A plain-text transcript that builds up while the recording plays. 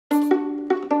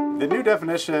The new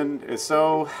definition is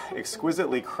so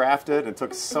exquisitely crafted and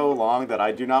took so long that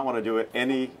I do not want to do it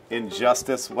any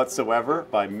injustice whatsoever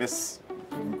by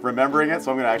misremembering it,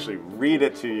 so I'm going to actually read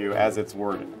it to you as it's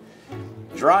worded.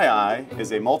 Dry eye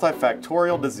is a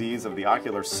multifactorial disease of the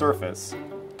ocular surface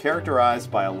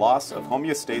characterized by a loss of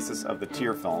homeostasis of the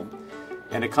tear film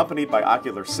and accompanied by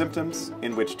ocular symptoms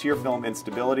in which tear film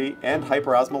instability and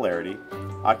hyperosmolarity,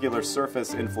 ocular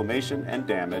surface inflammation and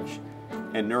damage,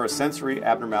 and neurosensory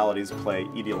abnormalities play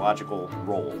etiological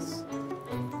roles.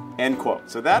 End quote.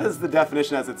 So that is the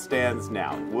definition as it stands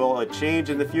now. Will it change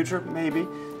in the future? Maybe.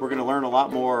 We're going to learn a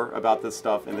lot more about this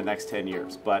stuff in the next 10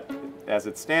 years. But as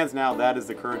it stands now, that is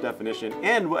the current definition.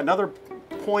 And another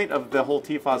point of the whole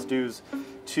TFOS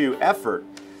DEWSII effort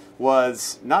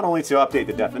was not only to update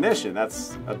the definition,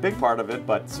 that's a big part of it,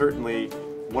 but certainly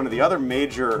one of the other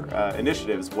major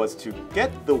initiatives was to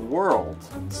get the world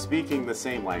speaking the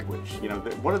same language. You know,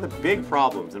 one of the big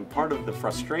problems and part of the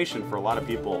frustration for a lot of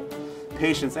people,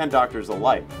 patients and doctors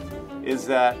alike, is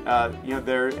that you know,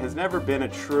 there has never been a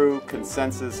true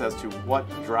consensus as to what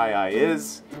dry eye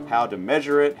is, how to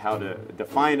measure it, how to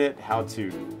define it, how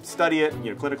to study it,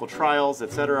 you know, clinical trials,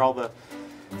 etc.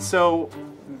 So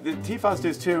the TFOS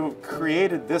DEWSII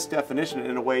created this definition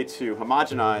in a way to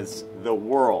homogenize the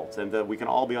world and that we can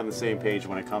all be on the same page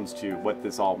when it comes to what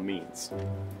this all means.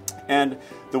 And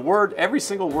the word, every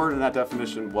single word in that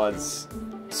definition was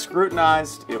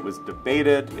scrutinized, it was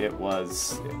debated, it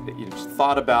was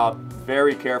thought about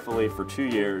very carefully for 2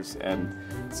 years, and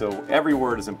so every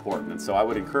word is important. And so I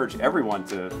would encourage everyone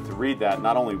to read that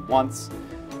not only once,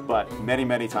 but many,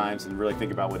 many times and really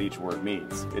think about what each word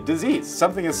means. A disease,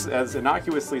 something as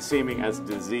innocuously seeming as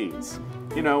disease.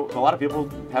 You know, a lot of people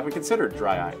haven't considered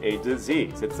dry eye a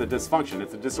disease. It's a dysfunction,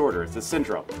 it's a disorder, it's a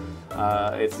syndrome.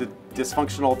 It's a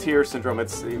dysfunctional tear syndrome.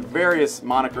 It's various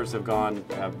monikers have gone,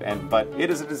 but it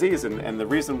is a disease, and the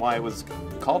reason why it was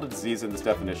called a disease in this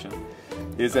definition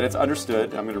is that it's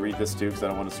understood, I'm going to read this too because I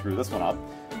don't want to screw this one up,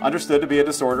 understood to be a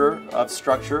disorder of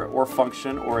structure or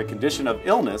function or a condition of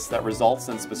illness that results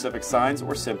in specific signs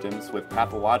or symptoms with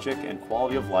pathologic and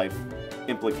quality of life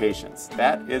implications.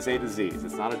 That is a disease.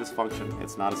 It's not a dysfunction.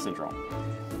 It's not a syndrome.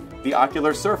 The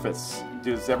ocular surface.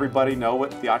 Does everybody know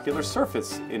what the ocular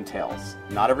surface entails?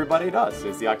 Not everybody does.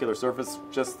 Is the ocular surface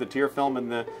just the tear film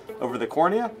over the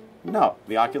cornea? No.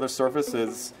 The ocular surface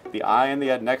is the eye and the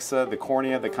adnexa, the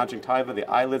cornea, the conjunctiva, the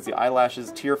eyelids, the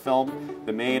eyelashes, tear film,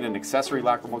 the main and accessory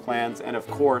lacrimal glands, and of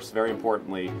course, very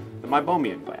importantly, the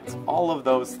meibomian glands. All of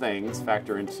those things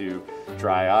factor into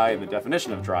dry eye and the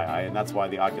definition of dry eye, and that's why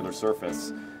the ocular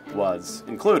surface was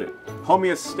included.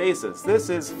 Homeostasis. This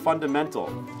is fundamental,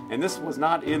 and this was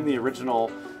not in the original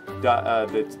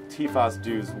the TFOS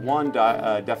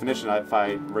DEWSII definition. If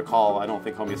I recall, I don't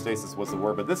think homeostasis was the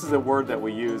word, but this is a word that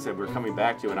we use and we're coming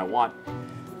back to, and I want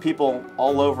people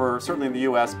all over, certainly in the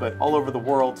US, but all over the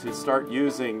world to start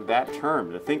using that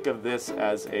term, to think of this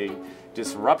as a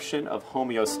disruption of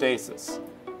homeostasis.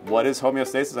 What is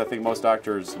homeostasis? I think most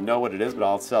doctors know what it is, but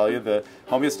I'll tell you the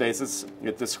homeostasis,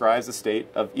 it describes a state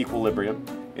of equilibrium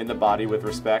in the body with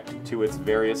respect to its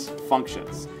various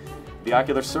functions. The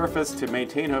ocular surface, to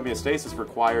maintain homeostasis,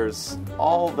 requires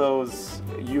all those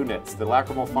units, the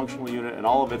lacrimal functional unit and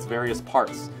all of its various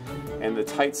parts, and the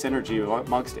tight synergy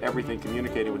amongst everything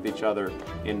communicating with each other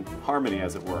in harmony,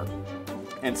 as it were.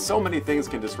 And so many things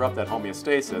can disrupt that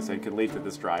homeostasis and can lead to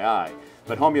this dry eye.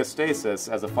 But homeostasis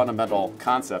as a fundamental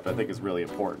concept, I think, is really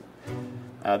important.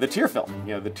 The tear film.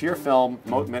 You know, the tear film,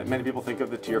 many people think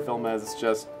of the tear film as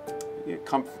just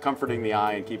comforting the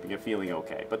eye and keeping it feeling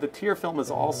okay. But the tear film is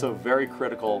also very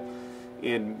critical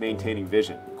in maintaining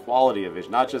vision, quality of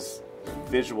vision, not just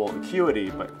visual acuity,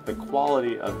 but the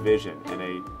quality of vision. And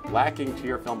a lacking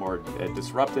tear film or a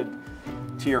disrupted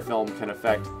tear film can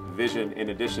affect vision in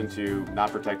addition to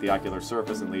not protect the ocular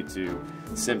surface and lead to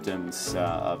symptoms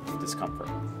of discomfort.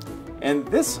 And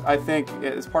this, I think,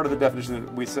 is part of the definition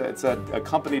that we said, it said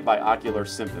accompanied by ocular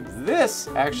symptoms. This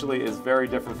actually is very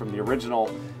different from the original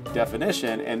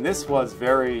definition, and this was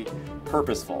very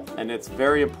purposeful. And it's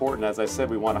very important, as I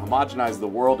said, we want to homogenize the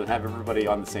world and have everybody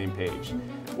on the same page.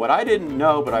 What I didn't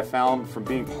know, but I found from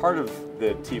being part of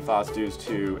the TFOS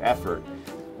DEWSII effort,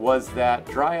 was that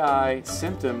dry eye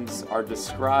symptoms are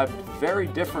described very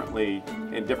differently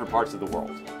in different parts of the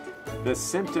world. The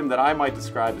symptom that I might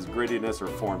describe as grittiness or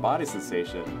foreign body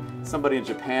sensation, somebody in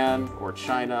Japan or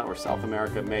China or South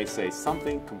America may say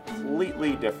something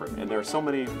completely different. And there are so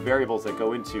many variables that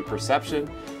go into perception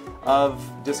of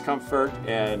discomfort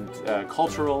and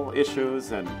cultural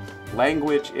issues and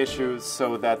language issues,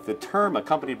 so that the term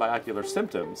accompanied by ocular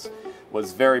symptoms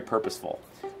was very purposeful.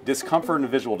 Discomfort and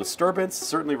visual disturbance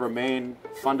certainly remain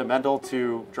fundamental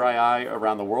to dry eye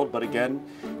around the world, but again,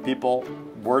 people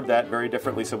word that very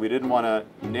differently, so we didn't want to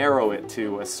narrow it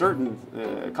to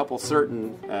a couple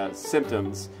certain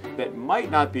symptoms that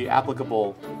might not be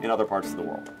applicable in other parts of the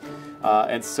world.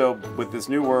 And so with this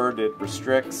new word, it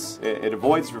restricts, it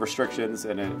avoids restrictions,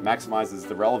 and it maximizes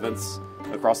the relevance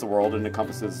across the world and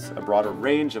encompasses a broader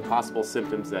range of possible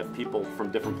symptoms that people from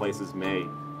different places may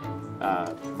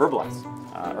verbalize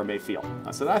or may feel.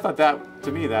 So I thought that,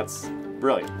 to me, that's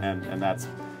brilliant, and that's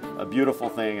a beautiful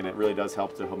thing, and it really does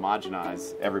help to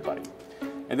homogenize everybody.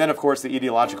 And then, of course, the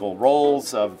etiological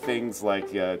roles of things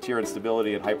like tear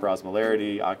instability and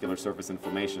hyperosmolarity, ocular surface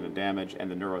inflammation and damage, and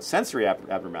the neurosensory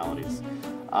abnormalities.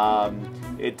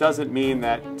 It doesn't mean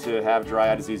that to have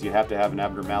dry eye disease you have to have an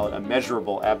abnormality, a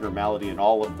measurable abnormality in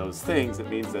all of those things. It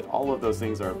means that all of those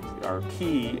things are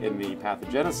key in the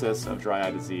pathogenesis of dry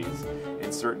eye disease,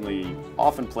 and certainly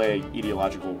often play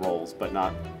etiological roles, but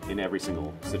not in every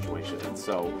single situation. And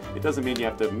so it doesn't mean you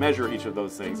have to measure each of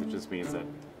those things. It just means that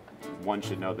one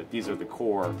should know that these are the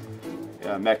core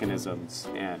mechanisms,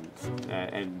 and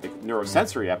the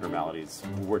neurosensory abnormalities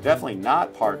were definitely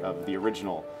not part of the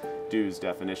original DEWS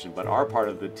definition, but are part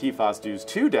of the TFOS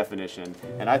DEWSII definition,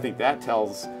 and I think that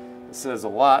says a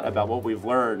lot about what we've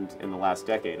learned in the last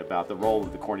decade about the role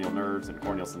of the corneal nerves and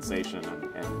corneal sensation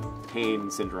and pain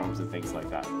syndromes and things like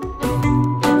that.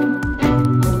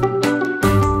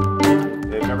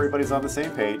 If everybody's on the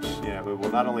same page, it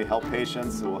will not only help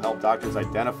patients, it will help doctors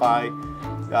identify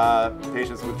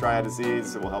patients with dry eye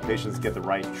disease, it will help patients get the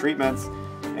right treatments,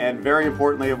 and very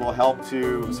importantly, it will help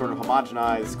to sort of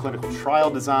homogenize clinical trial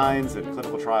designs and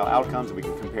clinical trial outcomes, and we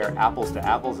can compare apples to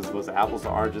apples as opposed to apples to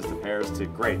oranges to pears to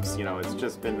grapes. It's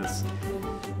just been this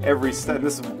every step, and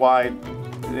this is why,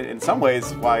 in some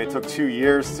ways, why it took 2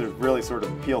 years to really sort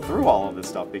of peel through all of this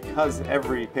stuff, because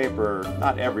every paper,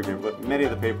 not every paper, but many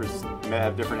of the papers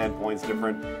have different endpoints,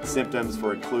 different symptoms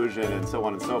for inclusion, and so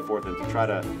on and so forth, and to try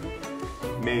to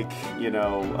make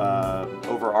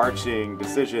overarching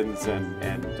decisions and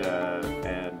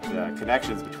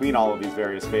connections between all of these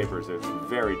various papers is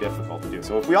very difficult to do.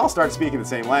 So if we all start speaking the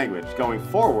same language going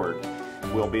forward,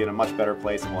 we'll be in a much better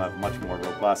place, and we'll have much more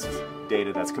robust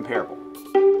data that's comparable.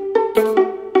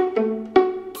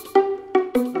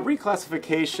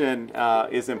 Reclassification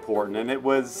is important, and it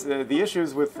was the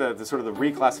issues with the sort of the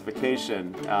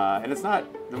reclassification, and it's not,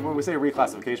 when we say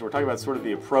reclassification, we're talking about sort of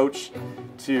the approach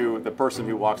to the person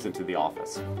who walks into the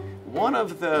office. One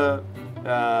of the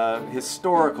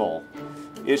historical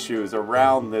issues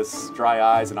around this dry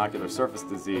eyes and ocular surface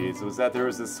disease was that there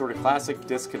was this sort of classic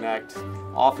disconnect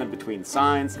often between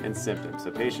signs and symptoms.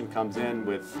 A patient comes in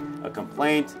with a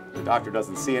complaint, the doctor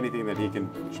doesn't see anything that he can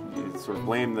sort of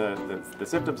blame the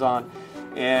symptoms on,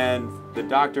 and the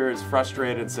doctor is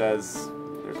frustrated and says,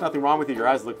 "There's nothing wrong with you, your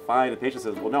eyes look fine." The patient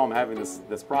says, "Well, no, I'm having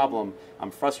this problem,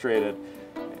 I'm frustrated."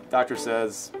 Doctor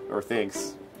says, or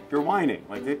thinks, "You're whining.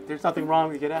 Like, there's nothing wrong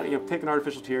with you. Get out. Take an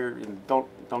artificial tear and don't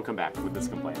come back with this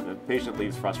complaint." The patient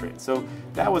leaves frustrated. So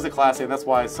that was a classic, and that's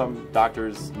why some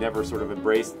doctors never sort of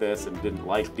embraced this and didn't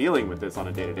like dealing with this on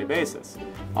a day-to-day basis.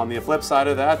 On the flip side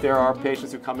of that, there are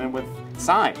patients who come in with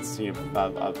signs, an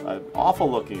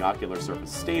awful-looking ocular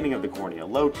surface, staining of the cornea,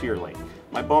 low tear rate,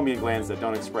 meibomian glands that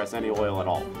don't express any oil at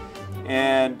all,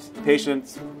 and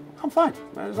patients, "I'm fine.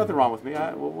 There's nothing wrong with me."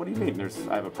 Well, what do you mean?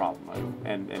 I have a problem.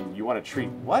 And you want to treat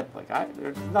what?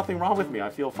 There's nothing wrong with me. I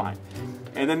feel fine.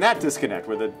 And then that disconnect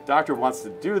where the doctor wants to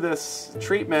do this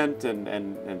treatment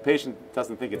and patient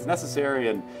doesn't think it's necessary.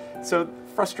 And so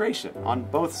frustration on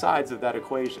both sides of that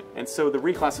equation. And so the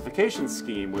reclassification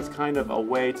scheme was kind of a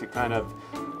way to kind of,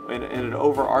 in an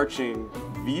overarching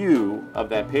view of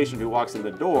that patient who walks in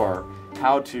the door,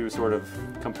 how to sort of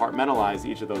compartmentalize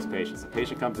each of those patients. The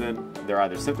patient comes in, they're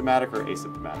either symptomatic or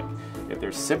asymptomatic. If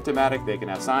they're symptomatic, they can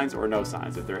have signs or no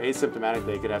signs. If they're asymptomatic,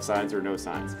 they could have signs or no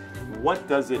signs. What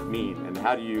does it mean, and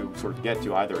how do you sort of get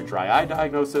to either a dry eye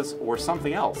diagnosis or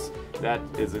something else that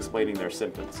is explaining their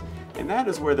symptoms? And that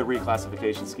is where the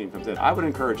reclassification scheme comes in. I would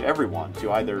encourage everyone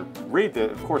to either read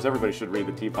of course everybody should read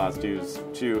the TFOS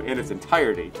DEWSII in its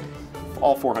entirety,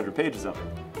 all 400 pages of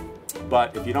it.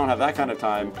 But if you don't have that kind of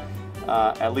time,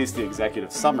 at least the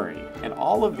executive summary. And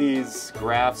all of these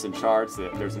graphs and charts,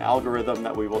 there's an algorithm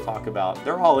that we will talk about,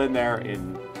 they're all in there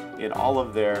in all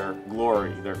of their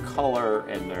glory, their color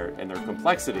and their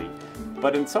complexity.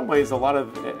 But in some ways, a lot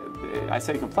of, I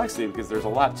say complexity because there's a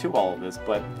lot to all of this,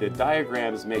 but the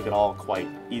diagrams make it all quite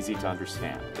easy to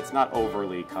understand. It's not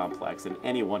overly complex, and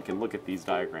anyone can look at these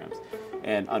diagrams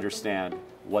and understand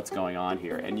what's going on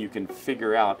here. And you can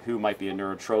figure out who might be a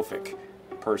neurotrophic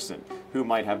person who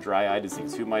might have dry eye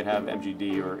disease, who might have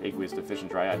MGD or aqueous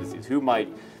deficient dry eye disease, who might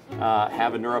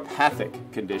have a neuropathic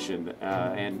condition,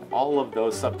 and all of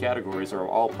those subcategories are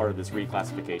all part of this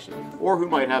reclassification, or who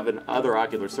might have an other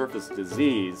ocular surface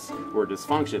disease or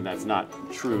dysfunction that's not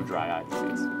true dry eye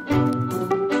disease.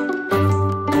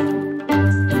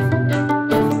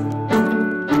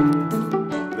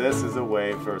 This is a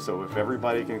way for, so if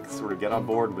everybody can sort of get on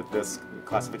board with this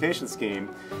classification scheme,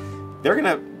 they're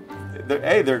gonna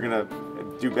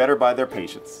do better by their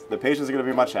patients. The patients are gonna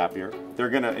be much happier. They're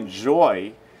gonna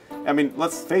enjoy, I mean,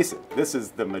 let's face it, this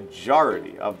is the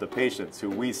majority of the patients who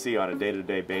we see on a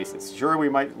day-to-day basis. Sure,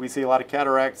 we see a lot of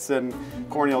cataracts and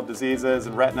corneal diseases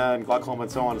and retina and glaucoma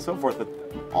and so on and so forth, but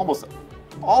almost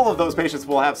all of those patients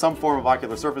will have some form of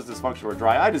ocular surface dysfunction or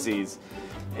dry eye disease.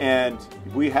 And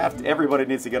everybody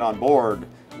needs to get on board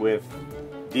with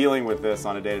dealing with this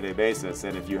on a day-to-day basis.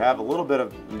 And if you have a little bit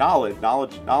of knowledge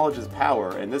is power,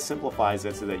 and this simplifies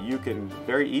it so that you can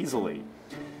very easily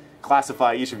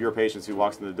classify each of your patients who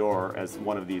walks in the door as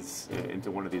one of these, into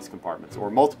one of these compartments,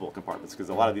 or multiple compartments, because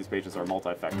a lot of these patients are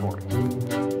multifactorial.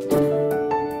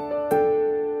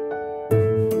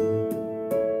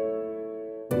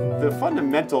 The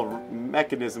fundamental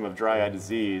mechanism of dry eye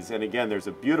disease, and again, there's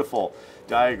a beautiful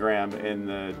diagram in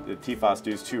the TFOS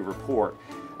DEWSII report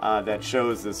that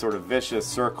shows this sort of vicious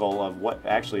circle of what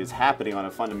actually is happening on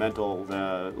a fundamental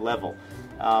level.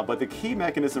 But the key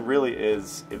mechanism really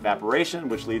is evaporation,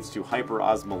 which leads to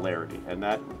hyperosmolarity, and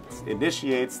that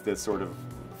initiates this sort of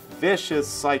vicious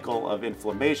cycle of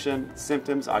inflammation,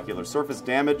 symptoms, ocular surface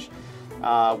damage,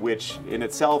 which in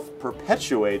itself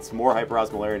perpetuates more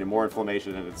hyperosmolarity and more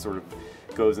inflammation, and it sort of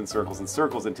goes in circles and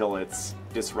circles until it's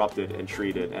disrupted and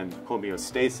treated and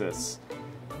homeostasis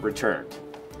returned.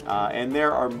 And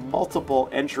there are multiple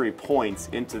entry points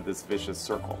into this vicious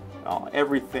circle.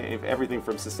 Everything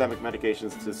from systemic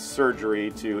medications to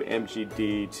surgery to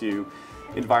MGD to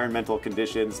environmental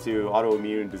conditions to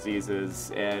autoimmune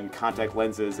diseases and contact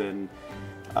lenses and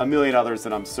a million others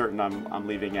that I'm certain I'm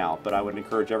leaving out. But I would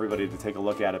encourage everybody to take a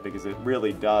look at it, because it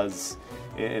really does,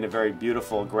 in a very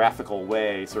beautiful graphical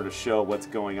way, sort of show what's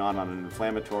going on an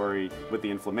inflammatory, with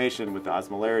the inflammation, with the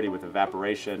osmolarity, with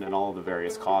evaporation, and all of the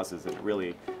various causes. And it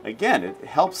really, again, it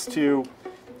helps to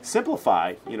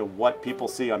simplify, what people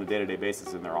see on a day-to-day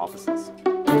basis in their offices.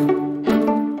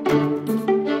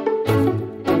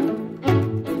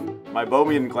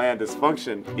 Meibomian gland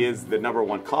dysfunction is the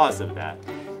 #1 cause of that.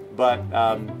 But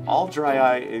all dry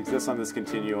eye exists on this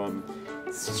continuum.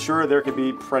 Sure, there could be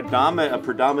a predominant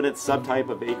subtype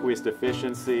of aqueous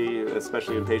deficiency,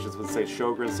 especially in patients with, say,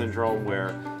 Sjogren's syndrome,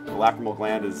 where the lacrimal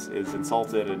gland is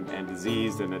insulted and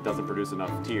diseased and it doesn't produce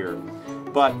enough tear.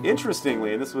 But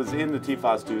interestingly, and this was in the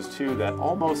TFOS DEWSII, that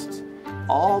almost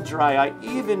all dry eye,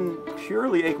 even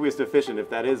purely aqueous deficient, if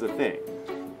that is a thing,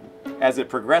 as it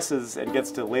progresses and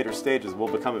gets to later stages, will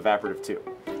become evaporative too.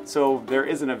 So there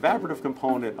is an evaporative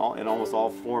component in almost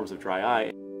all forms of dry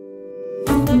eye.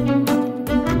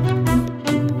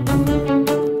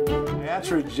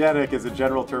 Iatrogenic is a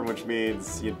general term which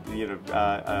means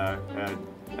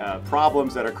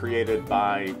problems that are created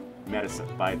by medicine,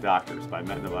 by doctors, by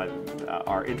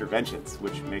our interventions,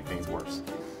 which make things worse.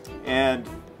 And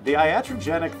the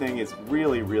iatrogenic thing is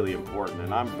really, really important,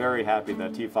 and I'm very happy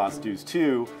that TFOS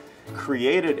DEWSII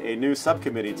created a new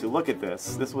subcommittee to look at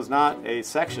this. This was not a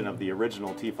section of the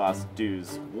original TFOS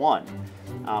DEWSII,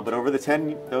 but over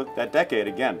that decade,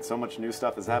 again, so much new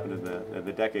stuff has happened in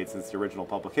the decade since the original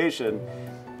publication,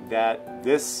 that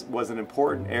this was an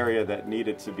important area that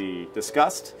needed to be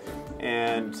discussed,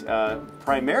 and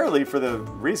primarily for the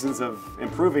reasons of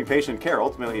improving patient care.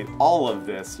 Ultimately, all of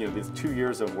this, these 2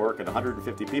 years of work and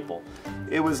 150 people,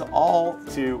 it was all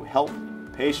to help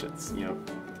patients,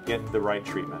 get the right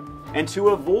treatment and to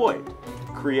avoid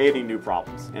creating new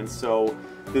problems. And so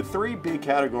the 3 big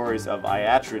categories of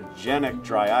iatrogenic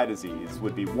dry eye disease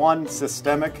would be: 1,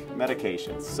 systemic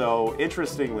medications. So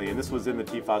interestingly, and this was in the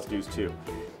TFOS DEWSII,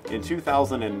 in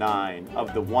 2009,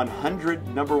 of the 100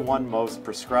 #1 most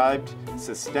prescribed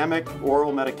systemic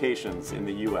oral medications in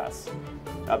the US,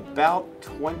 about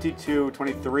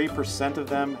 23% of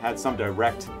them had some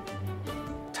direct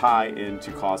tie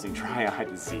into causing dry eye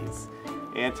disease.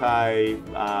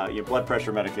 Blood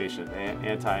pressure medication,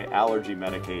 anti-allergy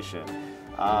medication,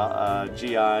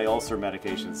 GI ulcer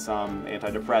medication, some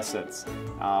antidepressants,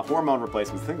 hormone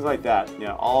replacements, things like that,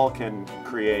 all can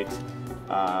create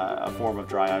a form of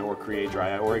dry eye, or create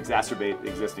dry eye, or exacerbate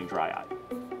existing dry eye.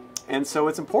 And so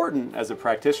it's important as a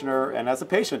practitioner and as a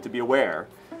patient to be aware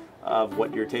of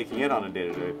what you're taking in on a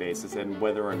day-to-day basis and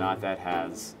whether or not that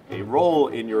has a role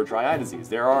in your dry eye disease.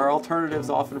 There are alternatives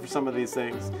often for some of these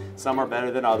things. Some are better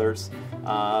than others.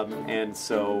 And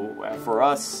so for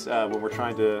us, when we're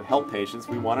trying to help patients,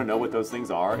 we want to know what those things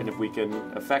are and if we can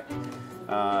affect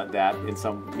that in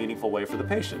some meaningful way for the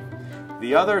patient.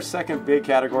 The other second big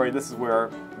category, and this is where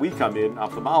we come in,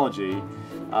 ophthalmology,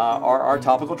 are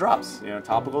topical drops. You know,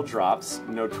 topical drops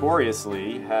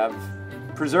notoriously have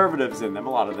preservatives in them, a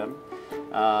lot of them,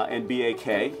 and BAK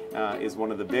is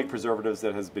one of the big preservatives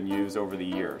that has been used over the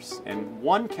years. And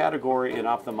one category in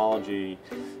ophthalmology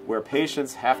where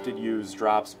patients have to use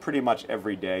drops pretty much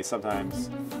every day, sometimes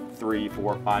 3,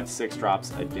 4, 5, 6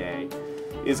 drops a day,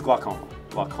 is glaucoma.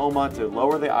 Glaucoma, to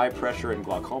lower the eye pressure in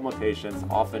glaucoma patients,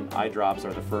 often eye drops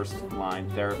are the first line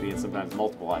therapy and sometimes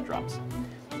multiple eye drops.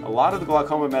 A lot of the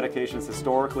glaucoma medications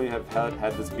historically have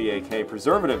had this BAK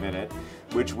preservative in it,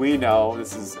 which we know,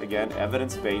 this is again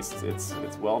evidence-based, it's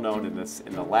well known in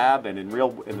the lab and in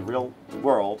the real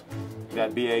world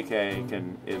that BAK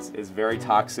is very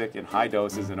toxic in high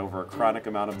doses and over a chronic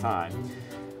amount of time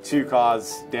to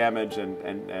cause damage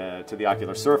and to the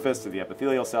ocular surface, to the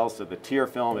epithelial cells, to the tear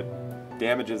film. It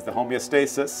damages the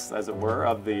homeostasis, as it were,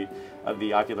 of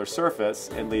the ocular surface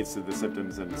and leads to the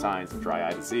symptoms and signs of dry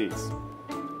eye disease.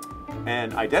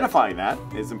 And identifying that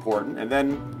is important, and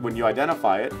then when you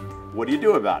identify it, what do you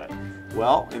do about it?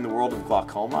 Well, in the world of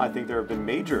glaucoma, I think there have been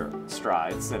major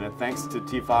strides, and thanks to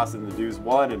TFOS and the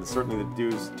DEWSI and certainly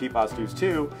the TFOS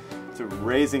DEWSI to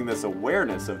raising this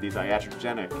awareness of these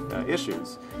iatrogenic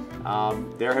issues.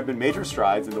 There have been major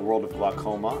strides in the world of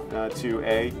glaucoma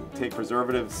to take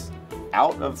preservatives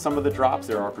out of some of the drops.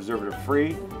 There are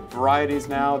preservative-free varieties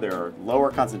now. There are lower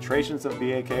concentrations of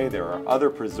BAK. There are other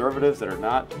preservatives that are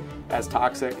not as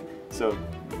toxic. So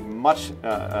much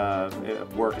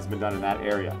work has been done in that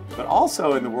area. But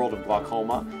also in the world of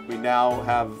glaucoma, we now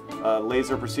have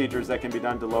laser procedures that can be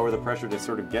done to lower the pressure to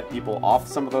sort of get people off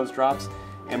some of those drops.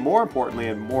 And more importantly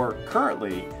and more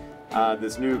currently,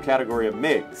 this new category of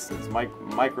MIGS, this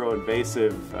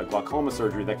micro-invasive glaucoma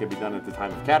surgery that can be done at the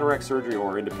time of cataract surgery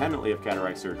or independently of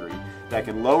cataract surgery, that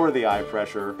can lower the eye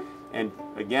pressure and,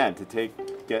 again, to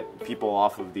get people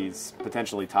off of these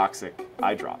potentially toxic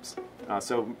eye drops.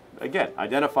 So, again,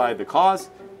 identify the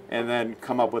cause and then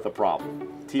come up with a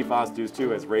problem. TFOS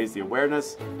DEWSI has raised the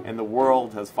awareness, and the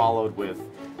world has followed with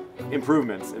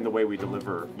improvements in the way we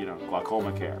deliver,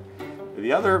 glaucoma care.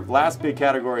 The last big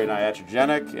category in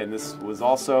iatrogenic, and this was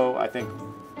also, I think,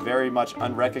 very much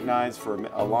unrecognized for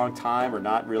a long time or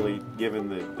not really given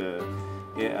the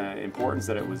importance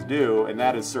that it was due, and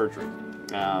that is surgery.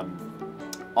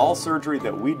 All surgery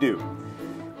that we do,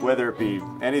 whether it be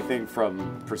anything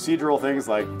from procedural things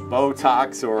like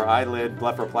Botox or eyelid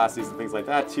blepharoplasties and things like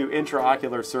that, to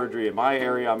intraocular surgery. In my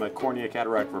area, I'm a cornea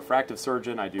cataract refractive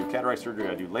surgeon. I do cataract surgery,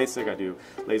 I do LASIK, I do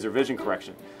laser vision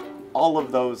correction. All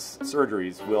of those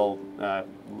surgeries will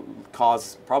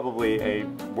cause probably a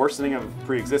worsening of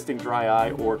pre-existing dry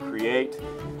eye or create,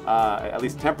 at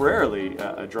least temporarily,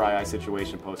 a dry eye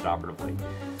situation post-operatively.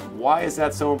 Why is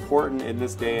that so important in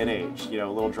this day and age? A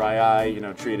little dry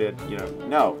eye, treat it,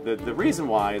 No, the reason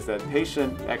why is that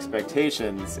patient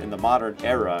expectations in the modern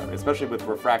era, especially with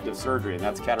refractive surgery, and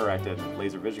that's cataract and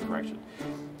laser vision correction,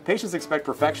 patients expect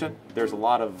perfection. There's a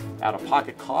lot of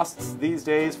out-of-pocket costs these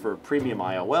days for premium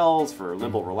IOLs, for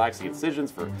limbal relaxing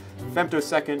incisions, for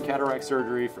femtosecond cataract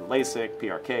surgery, for LASIK,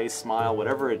 PRK, SMILE,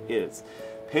 whatever it is.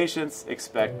 Patients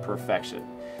expect perfection.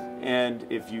 And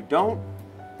if you don't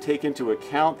take into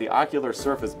account the ocular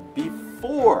surface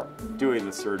before doing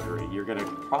the surgery, you're going to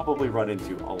probably run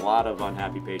into a lot of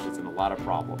unhappy patients and a lot of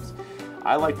problems.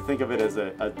 I like to think of it as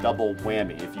a double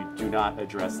whammy if you do not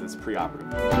address this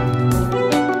preoperatively.